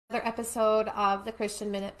episode of the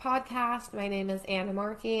Christian Minute Podcast. My name is Anna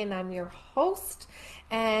Markey and I'm your host.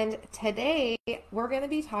 And today we're going to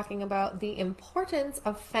be talking about the importance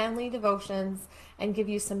of family devotions and give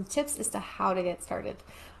you some tips as to how to get started.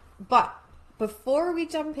 But before we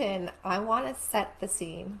jump in, I want to set the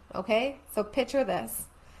scene, okay? So picture this.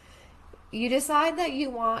 You decide that you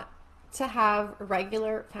want to have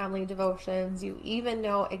regular family devotions. You even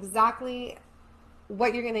know exactly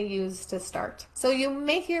what you're going to use to start. So you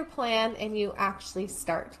make your plan and you actually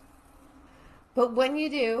start. But when you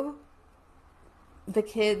do, the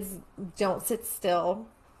kids don't sit still,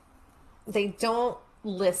 they don't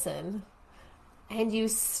listen, and you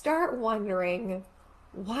start wondering,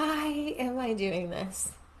 why am I doing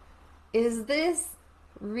this? Is this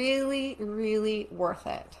really, really worth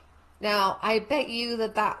it? Now, I bet you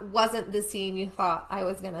that wasn't the scene you thought I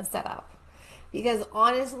was going to set up. Because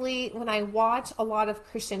honestly, when I watch a lot of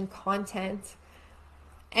Christian content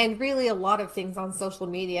and really a lot of things on social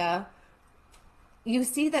media, you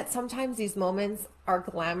see that sometimes these moments are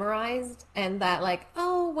glamorized and that like,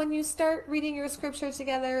 oh, when you start reading your scripture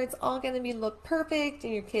together, it's all going to be look perfect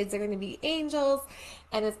and your kids are going to be angels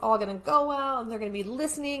and it's all going to go well and they're going to be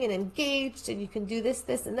listening and engaged and you can do this,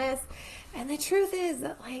 this, and this. And the truth is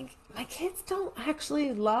that like my kids don't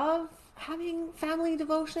actually love having family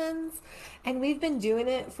devotions, and we've been doing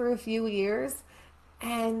it for a few years,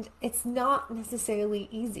 and it's not necessarily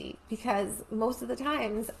easy because most of the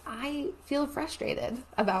times I feel frustrated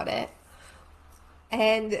about it.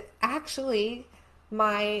 And actually,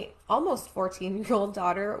 my almost 14-year-old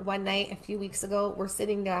daughter, one night a few weeks ago, we're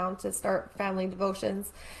sitting down to start family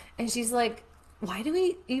devotions, and she's like, why do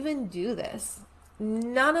we even do this?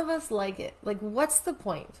 None of us like it. Like, what's the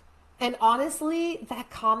point? And honestly,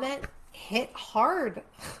 that comment hit hard.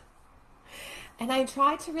 And I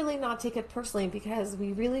tried to really not take it personally because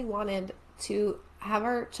we really wanted to have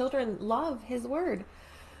our children love His Word.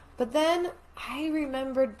 But then I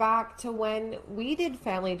remembered back to when we did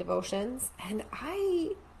family devotions and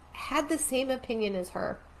I had the same opinion as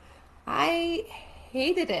her. I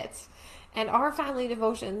hated it. And our family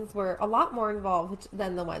devotions were a lot more involved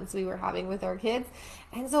than the ones we were having with our kids.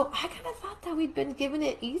 And so I kind of thought that we'd been giving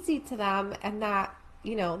it easy to them and that,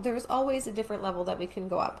 there's always a different level that we can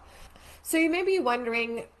go up. So you may be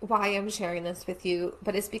wondering why I'm sharing this with you,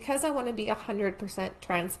 but it's because I want to be 100%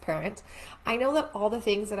 transparent. I know that all the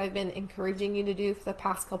things that I've been encouraging you to do for the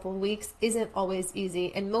past couple of weeks isn't always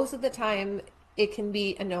easy, and most of the time it can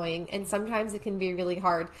be annoying, and sometimes it can be really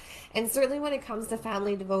hard. And certainly when it comes to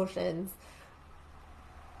family devotions,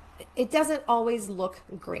 it doesn't always look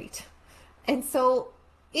great. And so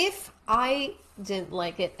if I didn't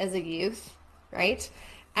like it as a youth, right?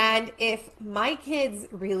 And if my kids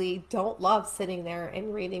really don't love sitting there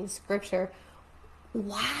and reading scripture,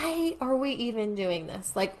 why are we even doing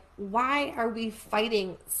this? Like, why are we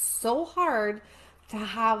fighting so hard to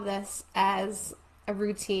have this as a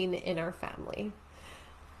routine in our family?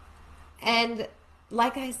 And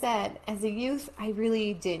like I said, as a youth, I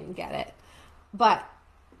really didn't get it. But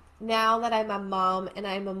now that I'm a mom and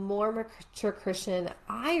I'm a more mature Christian,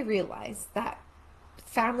 I realize that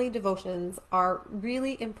family devotions are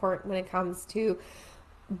really important when it comes to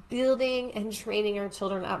building and training our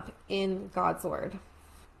children up in God's Word.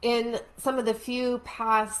 In some of the few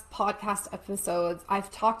past podcast episodes,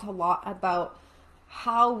 I've talked a lot about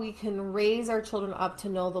how we can raise our children up to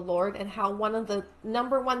know the Lord and how one of the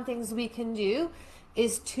number one things we can do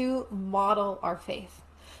is to model our faith.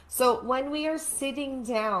 So when we are sitting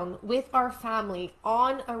down with our family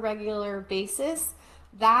on a regular basis,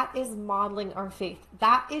 that is modeling our faith.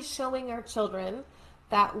 That is showing our children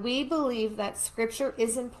that we believe that scripture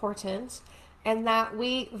is important and that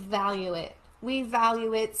we value it. We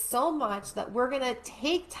value it so much that we're going to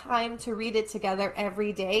take time to read it together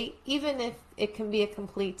every day, even if it can be a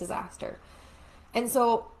complete disaster. And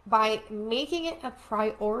so by making it a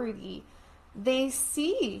priority, they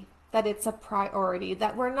see that it's a priority,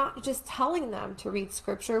 that we're not just telling them to read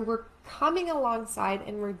scripture, we're coming alongside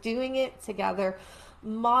and we're doing it together,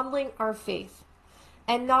 modeling our faith.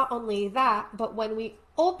 And not only that, but when we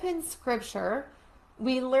open scripture,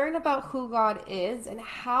 we learn about who God is and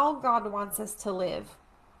how God wants us to live.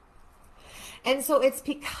 And so it's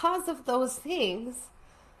because of those things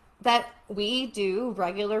that we do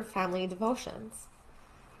regular family devotions.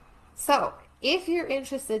 So if you're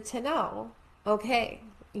interested to know, okay,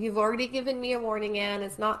 you've already given me a warning, Anne,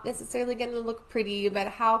 it's not necessarily going to look pretty, but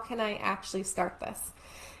how can I actually start this?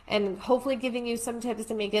 And hopefully giving you some tips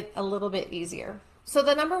to make it a little bit easier. So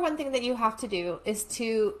the number one thing that you have to do is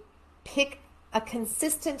to pick a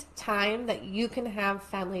consistent time that you can have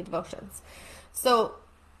family devotions. So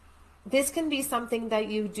this can be something that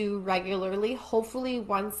you do regularly, hopefully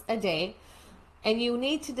once a day, and you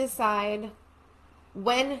need to decide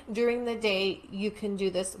when during the day you can do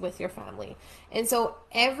this with your family. And so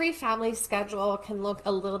every family schedule can look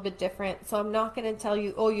a little bit different. So I'm not going to tell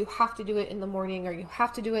you, oh, you have to do it in the morning or you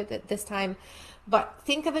have to do it at this time. But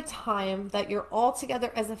think of a time that you're all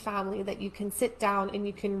together as a family that you can sit down and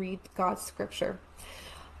you can read God's scripture.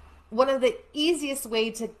 One of the easiest way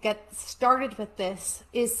to get started with this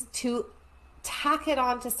is to tack it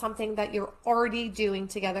on to something that you're already doing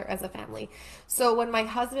together as a family. So when my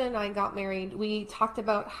husband and I got married, we talked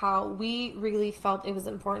about how we really felt it was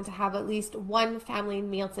important to have at least one family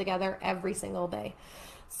meal together every single day.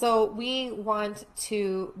 So we want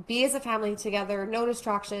to be as a family together, no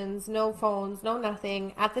distractions, no phones, no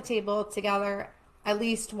nothing, at the table together at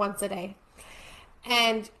least once a day.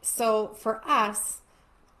 And so for us,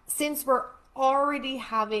 since we're already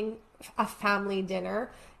having a family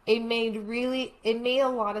dinner, it made a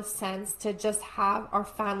lot of sense to just have our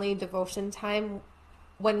family devotion time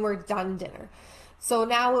when we're done dinner. So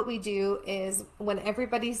now what we do is when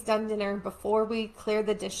everybody's done dinner, before we clear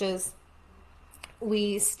the dishes,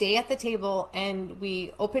 we stay at the table and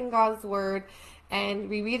we open God's word and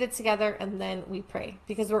we read it together and then we pray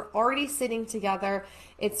because we're already sitting together.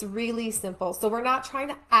 It's really simple. So we're not trying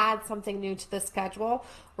to add something new to the schedule.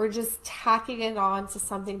 We're just tacking it on to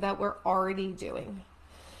something that we're already doing.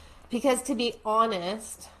 Because to be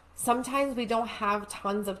honest, sometimes we don't have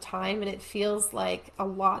tons of time and it feels like a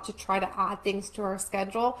lot to try to add things to our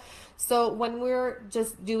schedule. So when we're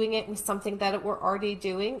just doing it with something that we're already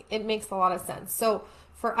doing, it makes a lot of sense. So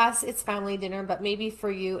for us, it's family dinner, but maybe for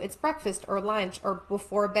you, it's breakfast or lunch or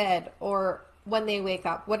before bed or when they wake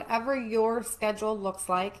up. Whatever your schedule looks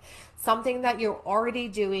like, something that you're already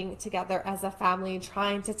doing together as a family,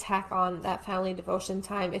 trying to tack on that family devotion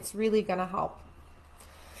time, it's really going to help.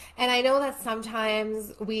 And I know that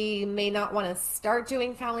sometimes we may not want to start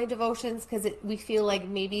doing family devotions because we feel like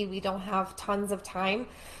maybe we don't have tons of time,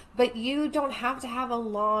 but you don't have to have a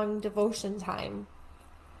long devotion time.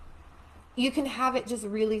 You can have it just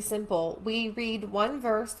really simple. We read one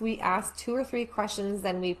verse, we ask 2 or 3 questions,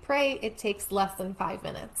 then we pray. It takes less than 5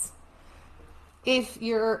 minutes. If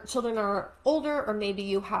your children are older or maybe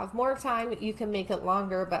you have more time, you can make it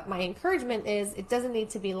longer. But my encouragement is it doesn't need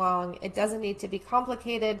to be long. It doesn't need to be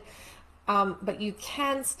complicated. But you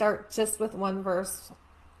can start just with one verse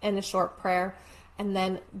and a short prayer and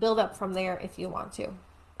then build up from there if you want to.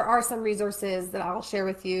 There are some resources that I'll share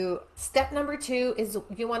with you. Step number 2 is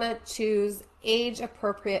you want to choose age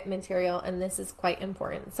appropriate material, and this is quite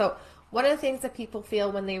important. So one of the things that people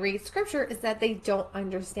feel when they read scripture is that they don't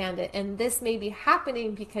understand it. And this may be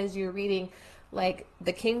happening because you're reading like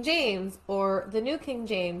the King James or the New King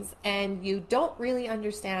James and you don't really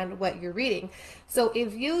understand what you're reading. So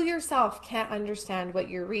if you yourself can't understand what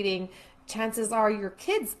you're reading, chances are your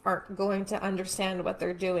kids aren't going to understand what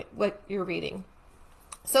they're doing, what you're reading.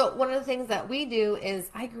 So one of the things that we do is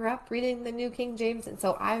I grew up reading the New King James, and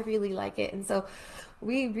so I really like it. And so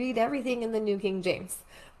we read everything in the New King James.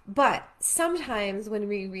 But sometimes when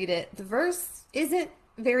we read it, the verse isn't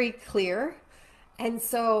very clear. And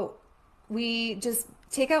so we just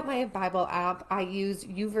take out my Bible app. I use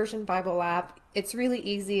YouVersion Bible app. It's really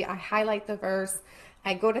easy. I highlight the verse.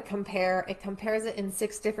 I go to compare. It compares it in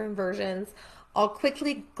 6 different versions. I'll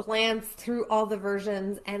quickly glance through all the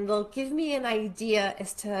versions and they'll give me an idea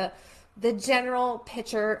as to the general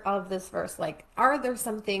picture of this verse. Like, are there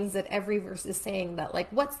some things that every verse is saying that, like,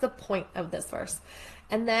 what's the point of this verse?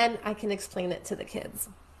 And then I can explain it to the kids.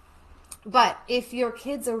 But if your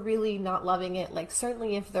kids are really not loving it, like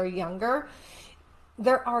certainly if they're younger,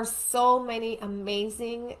 there are so many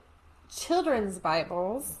amazing children's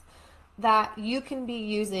Bibles that you can be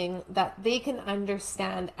using that they can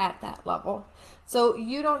understand at that level. So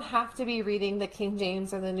you don't have to be reading the King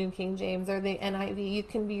James or the New King James or the NIV. You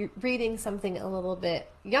can be reading something a little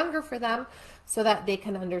bit younger for them so that they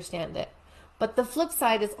can understand it. But the flip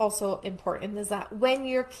side is also important, is that when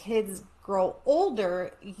your kids grow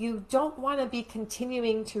older, you don't want to be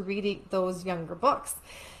continuing to read those younger books.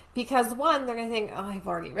 Because 1, they're going to think, oh, I've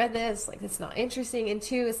already read this, like it's not interesting. And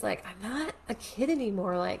 2, it's like, I'm not a kid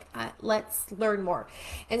anymore, like let's learn more.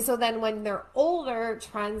 And so then when they're older,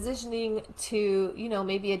 transitioning to,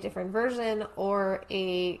 maybe a different version or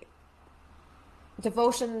a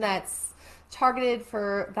devotion that's targeted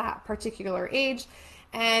for that particular age.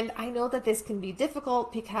 And I know that this can be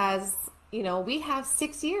difficult because, we have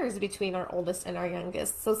 6 years between our oldest and our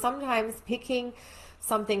youngest. So sometimes picking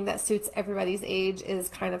something that suits everybody's age is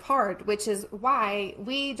kind of hard, which is why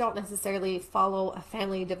we don't necessarily follow a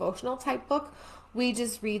family devotional type book we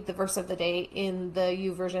just read the verse of the day in the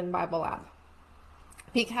YouVersion Bible app.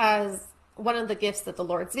 Because one of the gifts that the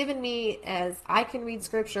Lord's given me is I can read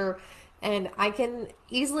scripture and I can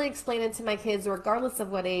easily explain it to my kids regardless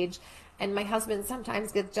of what age. And my husband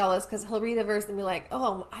sometimes gets jealous because he'll read a verse and be like,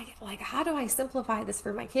 "Oh, how do I simplify this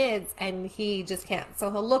for my kids?" And he just can't.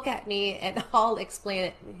 So he'll look at me and I'll explain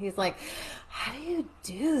it. And he's like, "How do you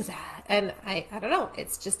do that?" And I don't know.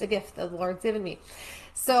 It's just a gift that the Lord's given me.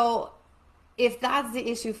 So if that's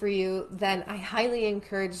the issue for you, then I highly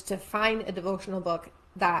encourage to find a devotional book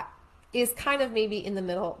that is kind of maybe in the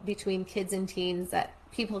middle between kids and teens that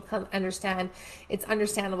people can understand. It's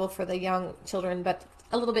understandable for the young children, but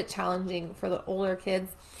a little bit challenging for the older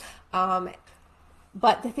kids.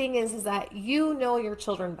 But the thing is that you know your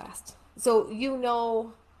children best. So you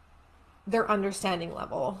know their understanding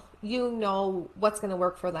level. You know what's going to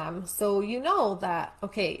work for them. So you know that,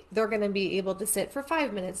 okay, they're going to be able to sit for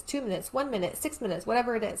 5 minutes, 2 minutes, 1 minute, 6 minutes,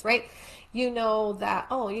 whatever it is, right? You know that,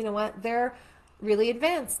 oh, you know what? They're really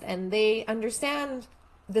advanced and they understand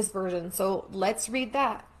this version. So let's read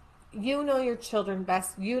that. You know your children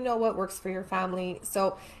best. You know what works for your family.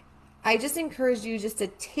 So I just encourage you just to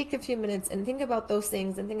take a few minutes and think about those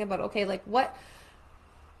things and think about, okay, like what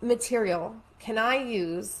material can I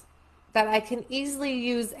use that I can easily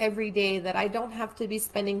use every day, that I don't have to be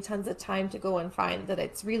spending tons of time to go and find, that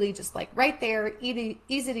it's really just like right there, easy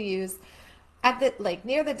to use at the, like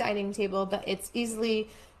near the dining table, that it's easily,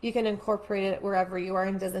 you can incorporate it wherever you are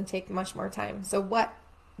and doesn't take much more time. So what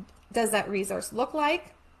does that resource look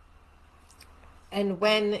like and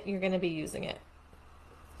when you're going to be using it?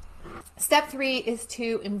 Step 3 is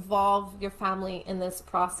to involve your family in this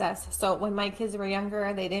process. So when my kids were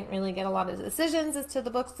younger, they didn't really get a lot of decisions as to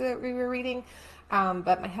the books that we were reading.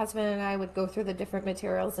 But my husband and I would go through the different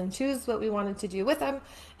materials and choose what we wanted to do with them.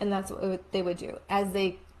 And that's what they would do. As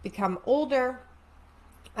they become older,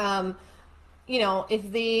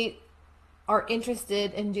 if they are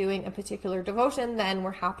interested in doing a particular devotion, then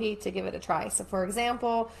we're happy to give it a try. So for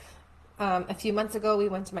example, a few months ago, we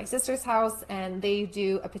went to my sister's house and they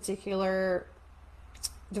do a particular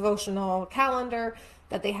devotional calendar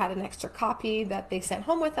that they had an extra copy that they sent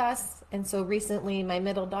home with us. And so recently my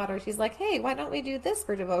middle daughter, she's like, "Hey, why don't we do this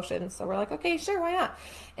for devotion?" So we're like, "Okay, sure, why not?"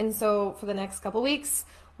 And so for the next couple weeks,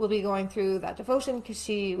 we'll be going through that devotion because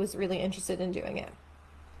she was really interested in doing it.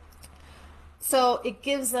 So it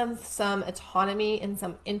gives them some autonomy and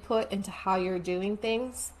some input into how you're doing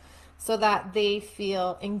things, so that they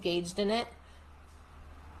feel engaged in it.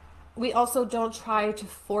 We also don't try to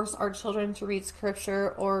force our children to read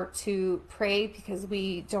scripture or to pray because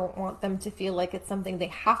we don't want them to feel like it's something they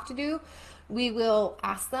have to do. We will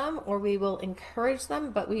ask them or we will encourage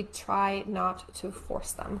them, but we try not to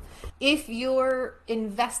force them. If you're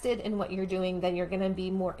invested in what you're doing, then you're going to be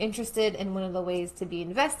more interested. And one of the ways to be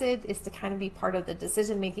invested is to kind of be part of the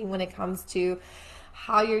decision making when it comes to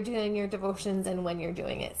how you're doing your devotions and when you're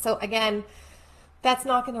doing it. So again, that's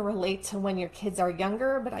not going to relate to when your kids are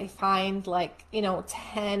younger, but I find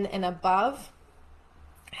 10 and above,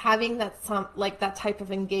 having that type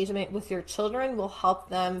of engagement with your children will help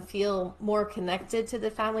them feel more connected to the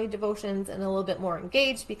family devotions and a little bit more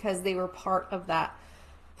engaged because they were part of that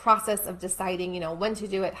process of deciding, when to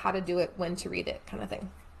do it, how to do it, when to read it, kind of thing.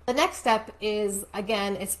 The next step is,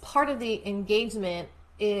 again, it's part of the engagement,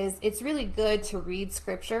 is it's really good to read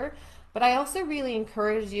scripture, but I also really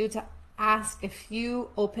encourage you to ask a few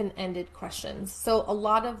open-ended questions. So a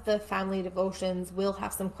lot of the family devotions will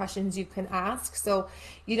have some questions you can ask. So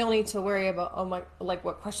you don't need to worry about,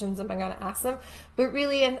 what questions am I going to ask them? But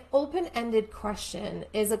really an open-ended question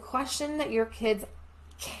is a question that your kids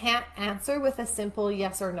can't answer with a simple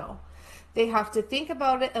yes or no. They have to think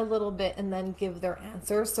about it a little bit and then give their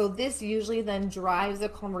answer. So this usually then drives a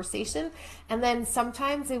conversation. And then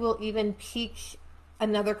sometimes it will even pique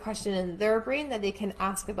another question in their brain that they can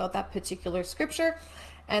ask about that particular scripture.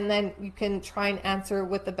 And then you can try and answer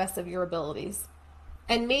with the best of your abilities.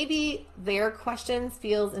 And maybe their questions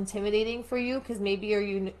feels intimidating for you because maybe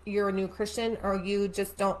you're a new Christian or you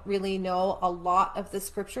just don't really know a lot of the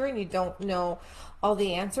scripture and you don't know all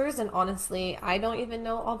the answers. And honestly, I don't even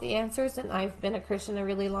know all the answers and I've been a Christian a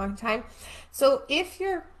really long time. So if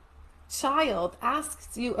your child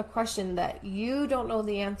asks you a question that you don't know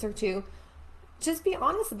the answer to, just be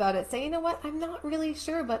honest about it. Say, you know what, I'm not really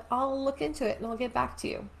sure, but I'll look into it and I'll get back to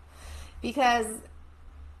you. Because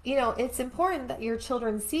it's important that your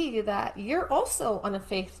children see that you're also on a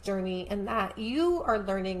faith journey and that you are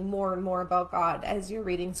learning more and more about God as you're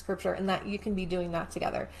reading scripture and that you can be doing that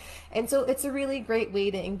together. And so it's a really great way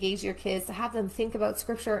to engage your kids, to have them think about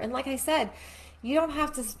scripture. And like I said, You don't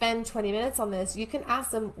have to spend 20 minutes on this. You can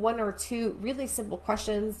ask them one or two really simple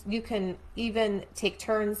questions. You can even take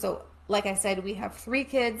turns. So like I said, we have 3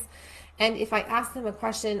 kids. And if I ask them a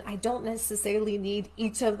question, I don't necessarily need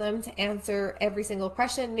each of them to answer every single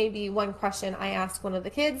question. Maybe one question I ask one of the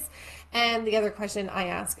kids, and the other question I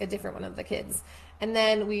ask a different one of the kids. And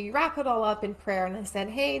then we wrap it all up in prayer. And I said,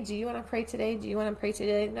 hey, do you want to pray today? Do you want to pray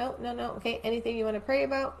today? No, no, no. Okay, anything you want to pray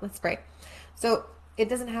about? Let's pray. So it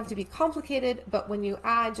doesn't have to be complicated, but when you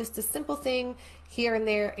add just a simple thing here and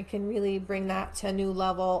there, it can really bring that to a new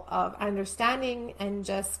level of understanding and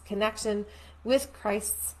just connection with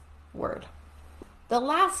Christ's word. The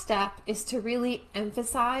last step is to really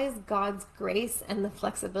emphasize God's grace and the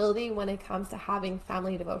flexibility when it comes to having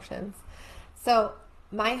family devotions. So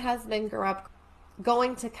my husband grew up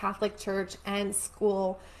going to Catholic church and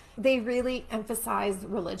school. They really emphasize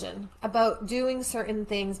religion, about doing certain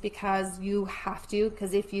things because you have to,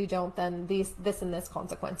 because if you don't, then this and this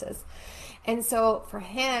consequences. And so for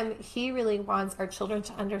him, he really wants our children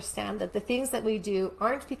to understand that the things that we do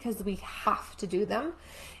aren't because we have to do them.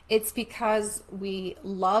 It's because we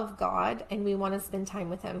love God and we want to spend time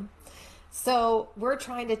with him. So we're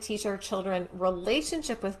trying to teach our children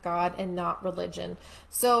relationship with God and not religion.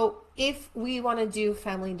 So if we want to do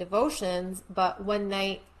family devotions, but one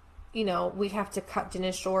night, we have to cut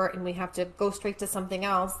dinner short and we have to go straight to something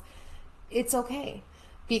else, it's okay.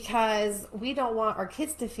 Because we don't want our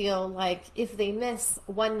kids to feel like if they miss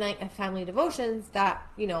one night of family devotions that,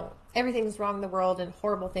 everything's wrong in the world and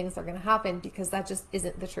horrible things are going to happen, because that just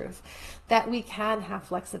isn't the truth. That we can have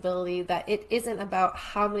flexibility, that it isn't about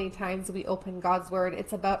how many times we open God's word.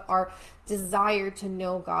 It's about our desire to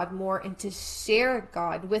know God more and to share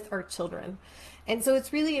God with our children. And so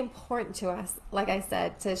it's really important to us, like I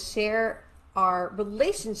said, to share our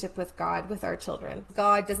relationship with God with our children.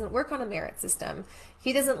 God doesn't work on a merit system.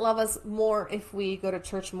 He doesn't love us more if we go to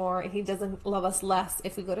church more. He doesn't love us less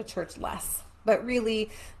if we go to church less. But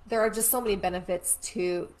really, there are just so many benefits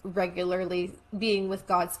to regularly being with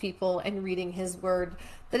God's people and reading his word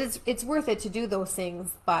that it's worth it to do those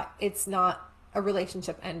things, but it's not a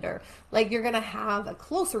relationship ender. Like, you're going to have a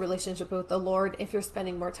closer relationship with the Lord if you're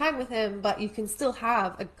spending more time with him, but you can still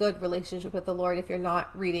have a good relationship with the Lord if you're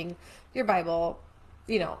not reading your Bible,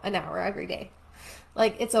 an hour every day.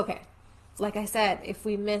 Like, it's okay. Like I said, if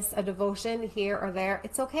we miss a devotion here or there,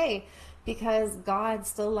 it's okay, because God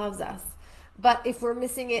still loves us. But if we're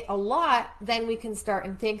missing it a lot, then we can start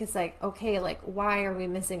and think, it's like, okay, like, why are we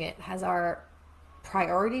missing it? Has our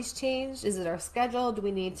priorities changed? Is it our schedule? Do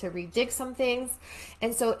we need to redig some things?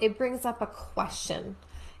 And so it brings up a question.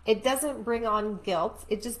 It doesn't bring on guilt.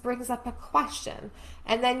 It just brings up a question.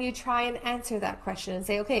 And then you try and answer that question and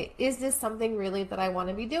say, okay, is this something really that I want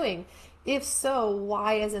to be doing? If so,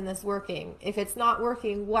 why isn't this working? If it's not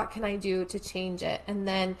working, what can I do to change it? And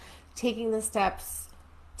then taking the steps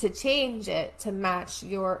to change it to match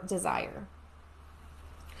your desire.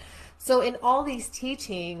 So in all these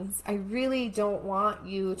teachings, I really don't want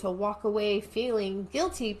you to walk away feeling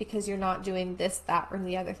guilty because you're not doing this, that, or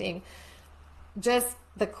the other thing. Just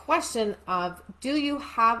the question of, do you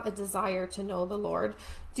have a desire to know the Lord?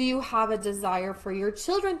 Do you have a desire for your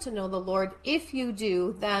children to know the Lord? If you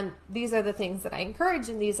do, then these are the things that I encourage,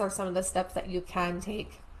 and these are some of the steps that you can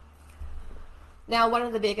take. Now, one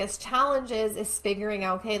of the biggest challenges is figuring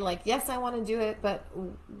out, okay, like, yes, I want to do it, but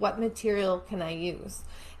what material can I use?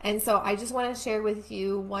 And so I just want to share with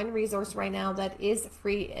you one resource right now that is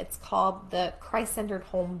free. It's called the Christ-Centered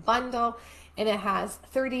Home Bundle, and it has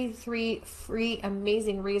 33 free,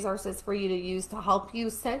 amazing resources for you to use to help you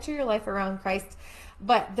center your life around Christ.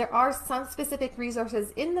 But there are some specific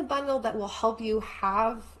resources in the bundle that will help you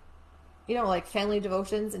have, like family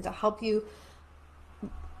devotions, and to help you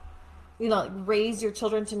raise your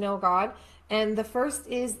children to know God. And the first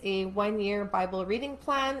is a 1-year Bible reading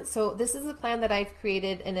plan. So this is a plan that I've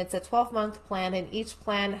created, and it's a 12-month plan, and each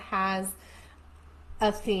plan has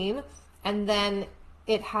a theme, and then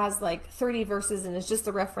it has like 30 verses, and it's just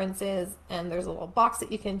the references, and there's a little box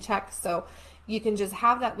that you can check. So you can just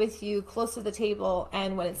have that with you close to the table,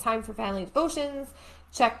 and when it's time for family devotions,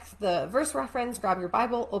 check the verse reference, grab your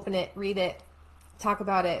Bible, open it, read it, talk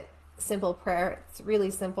about it. Simple prayer. It's really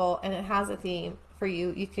simple, and it has a theme for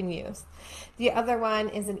you can use. The other one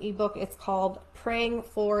is an ebook. It's called Praying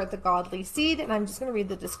for the Godly Seed, and I'm just going to read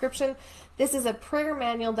the description. This is a prayer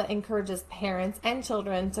manual that encourages parents and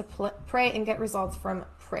children to pray and get results from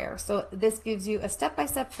prayer. So this gives you a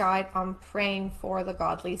step-by-step guide on praying for the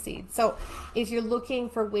godly seed. So if you're looking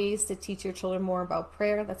for ways to teach your children more about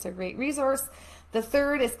prayer, that's a great resource. The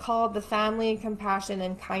third is called the Family Compassion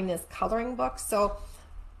and Kindness Coloring Book. So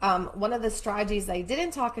One of the strategies I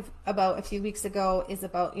didn't talk about a few weeks ago is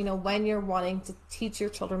about, when you're wanting to teach your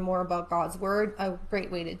children more about God's word, a great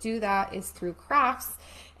way to do that is through crafts,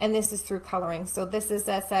 and this is through coloring. So this is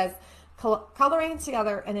that says, coloring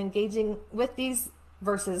together and engaging with these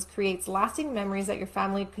verses creates lasting memories that your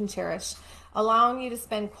family can cherish, allowing you to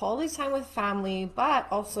spend quality time with family, but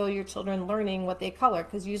also your children learning what they color.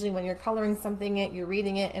 Because usually when you're coloring something, you're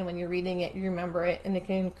reading it, and when you're reading it, you remember it, and it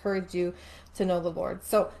can encourage you to know the Lord.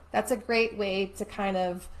 So that's a great way to kind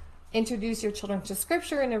of introduce your children to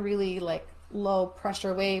Scripture in a really low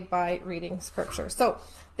pressure way by reading Scripture. So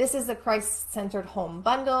this is the Christ-Centered Home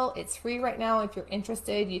Bundle. It's free right now. If you're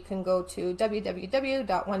interested, you can go to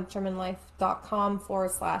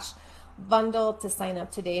www.onedeterminedlife.com/bundle to sign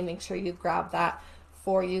up today. Make sure you grab that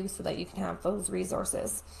for you so that you can have those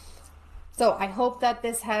resources. So I hope that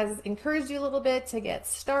this has encouraged you a little bit to get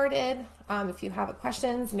started. If you have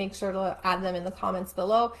questions, make sure to add them in the comments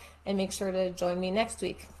below, and make sure to join me next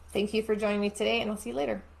week. Thank you for joining me today, and I'll see you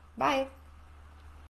later. Bye.